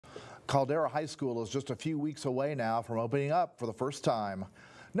Caldera High School is just a few weeks away now from opening up for the first time.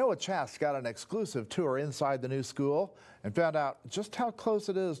 Noah Chast got an exclusive tour inside the new school and found out just how close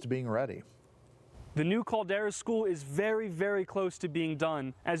it is to being ready. The new Caldera School is very, very close to being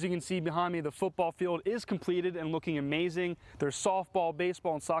done. As you can see behind me, the football field is completed and looking amazing. There's softball,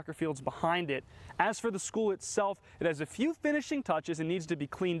 baseball, and soccer fields behind it. As for the school itself, it has a few finishing touches and needs to be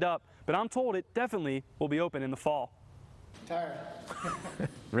cleaned up, but I'm told it definitely will be open in the fall. Tired.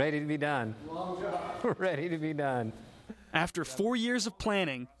 Ready to be done. Long job. Ready to be done. After 4 years of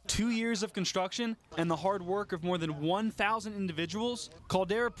planning, 2 years of construction, and the hard work of more than 1,000 individuals,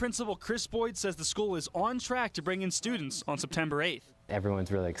 Caldera Principal Chris Boyd says the school is on track to bring in students on September 8th.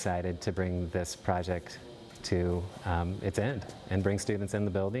 Everyone's really excited to bring this project to its end and bring students in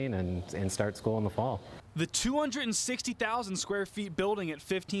the building and start school in the fall. The 260,000 square feet building at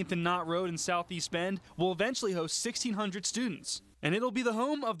 15th and Knott Road in Southeast Bend will eventually host 1,600 students, and it'll be the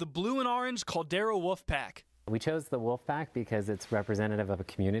home of the blue and orange Caldera Wolf Pack. We chose the Wolf Pack because it's representative of a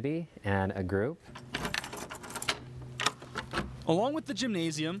community and a group. Along with the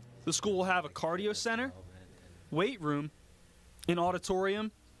gymnasium, the school will have a cardio center, weight room, an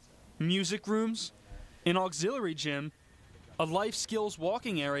auditorium, music rooms, an auxiliary gym, a life skills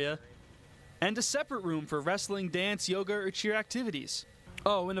walking area, and a separate room for wrestling, dance, yoga, or cheer activities.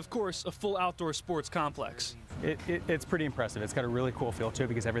 Oh, and of course, a full outdoor sports complex. It's pretty impressive. It's got a really cool feel to it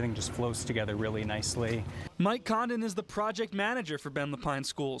because everything just flows together really nicely. Mike Condon is the project manager for Bend Lapine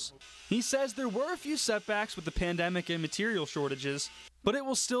Schools. He says there were a few setbacks with the pandemic and material shortages, but it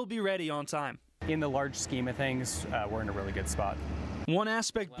will still be ready on time. In the large scheme of things, we're in a really good spot. One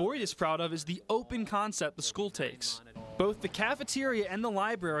aspect Boyd is proud of is the open concept the school takes. Both the cafeteria and the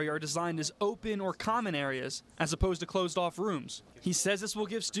library are designed as open or common areas, as opposed to closed-off rooms. He says this will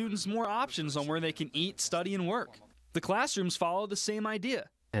give students more options on where they can eat, study, and work. The classrooms follow the same idea.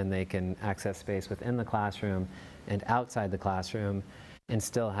 And they can access space within the classroom and outside the classroom and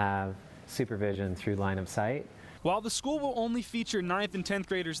still have supervision through line of sight. While the school will only feature 9th and 10th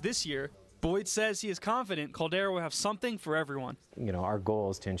graders this year, Boyd says he is confident Caldera will have something for everyone. You know, our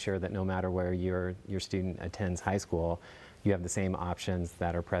goal is to ensure that no matter where your student attends high school, you have the same options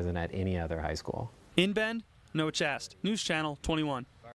that are present at any other high school. In Bend, Noah Chast, News Channel 21.